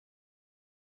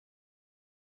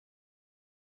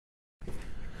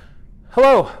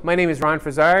Hello, my name is Ron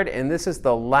Frisard, and this is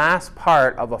the last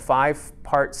part of a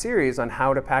 5-part series on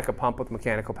how to pack a pump with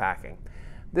mechanical packing.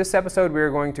 This episode we are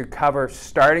going to cover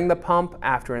starting the pump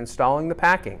after installing the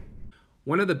packing.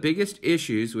 One of the biggest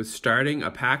issues with starting a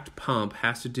packed pump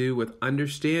has to do with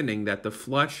understanding that the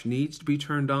flush needs to be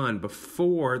turned on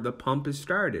before the pump is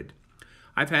started.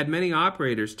 I've had many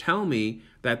operators tell me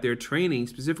that their training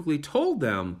specifically told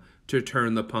them to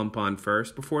turn the pump on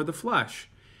first before the flush.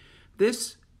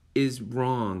 This is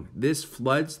wrong. This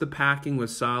floods the packing with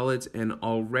solids and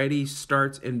already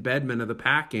starts embedment of the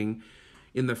packing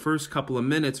in the first couple of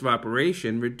minutes of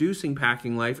operation, reducing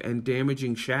packing life and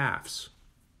damaging shafts.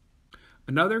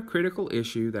 Another critical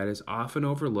issue that is often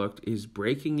overlooked is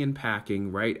breaking and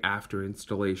packing right after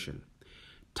installation.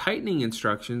 Tightening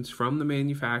instructions from the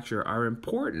manufacturer are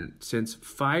important since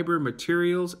fiber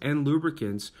materials and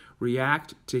lubricants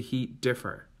react to heat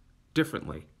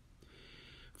differently.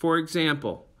 For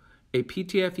example, a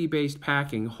PTFE-based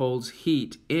packing holds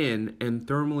heat in and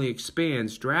thermally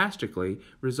expands drastically,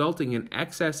 resulting in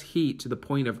excess heat to the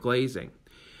point of glazing.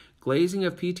 Glazing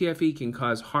of PTFE can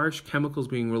cause harsh chemicals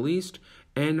being released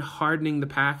and hardening the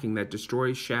packing that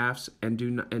destroys shafts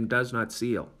and does not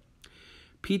seal.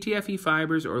 PTFE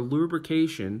fibers or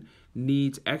lubrication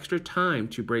needs extra time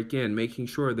to break in, making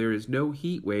sure there is no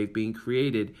heat wave being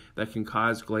created that can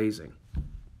cause glazing.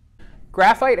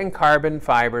 Graphite and carbon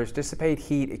fibers dissipate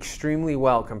heat extremely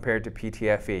well compared to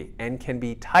PTFE and can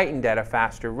be tightened at a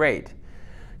faster rate.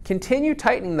 Continue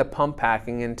tightening the pump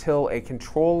packing until a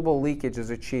controllable leakage is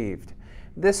achieved.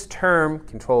 This term,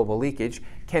 controllable leakage,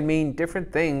 can mean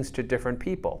different things to different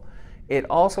people. It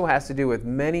also has to do with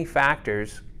many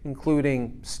factors,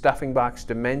 including stuffing box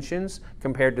dimensions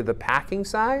compared to the packing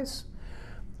size,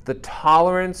 the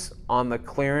tolerance on the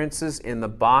clearances in the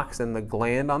box and the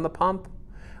gland on the pump,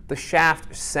 the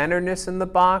shaft centeredness in the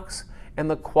box, and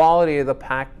the quality of the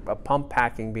pump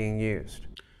packing being used.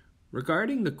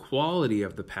 Regarding the quality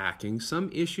of the packing, some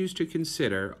issues to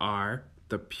consider are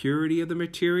the purity of the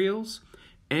materials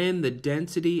and the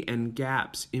density and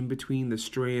gaps in between the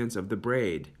strands of the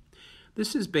braid.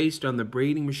 This is based on the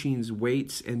braiding machine's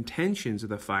weights and tensions of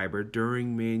the fiber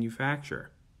during manufacture.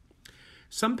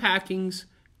 Some packings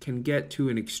can get to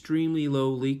an extremely low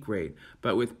leak rate,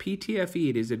 but with PTFE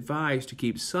it is advised to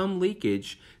keep some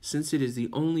leakage since it is the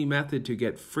only method to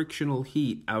get frictional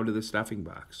heat out of the stuffing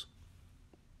box.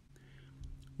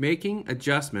 Making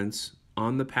adjustments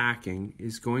on the packing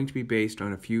is going to be based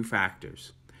on a few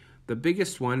factors. The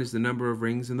biggest one is the number of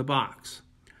rings in the box.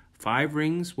 5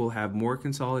 rings will have more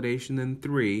consolidation than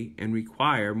 3 and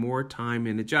require more time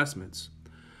and adjustments.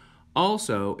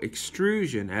 Also,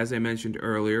 extrusion, as I mentioned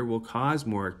earlier, will cause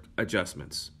more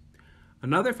adjustments.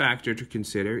 Another factor to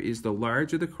consider is the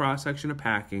larger the cross-section of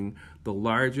packing, the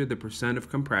larger the percent of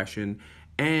compression,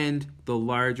 and the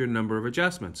larger number of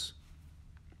adjustments.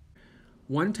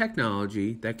 One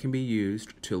technology that can be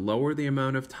used to lower the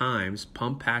amount of times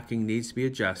pump packing needs to be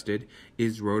adjusted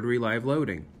is rotary live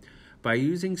loading. By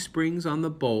using springs on the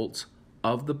bolts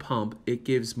of the pump, it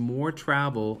gives more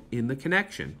travel in the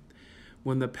connection.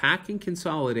 When the packing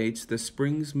consolidates, the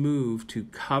springs move to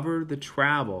cover the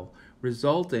travel,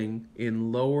 resulting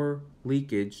in lower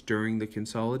leakage during the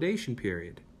consolidation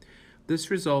period. This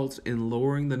results in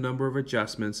lowering the number of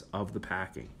adjustments of the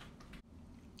packing.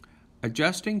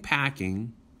 Adjusting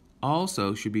packing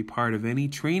also should be part of any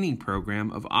training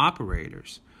program of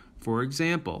operators. For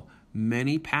example,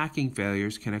 many packing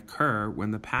failures can occur when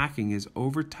the packing is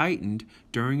over-tightened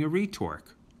during a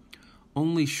retorque.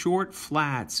 Only short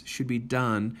flats should be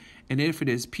done, and if it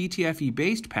is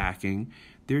PTFE-based packing,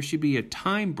 there should be a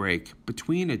time break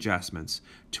between adjustments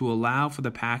to allow for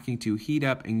the packing to heat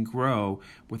up and grow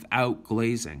without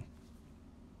glazing.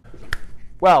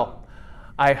 Well,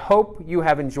 I hope you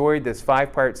have enjoyed this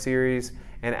 5-part series,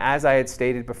 and as I had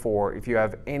stated before, if you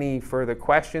have any further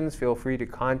questions, feel free to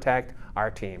contact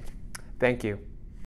our team. Thank you.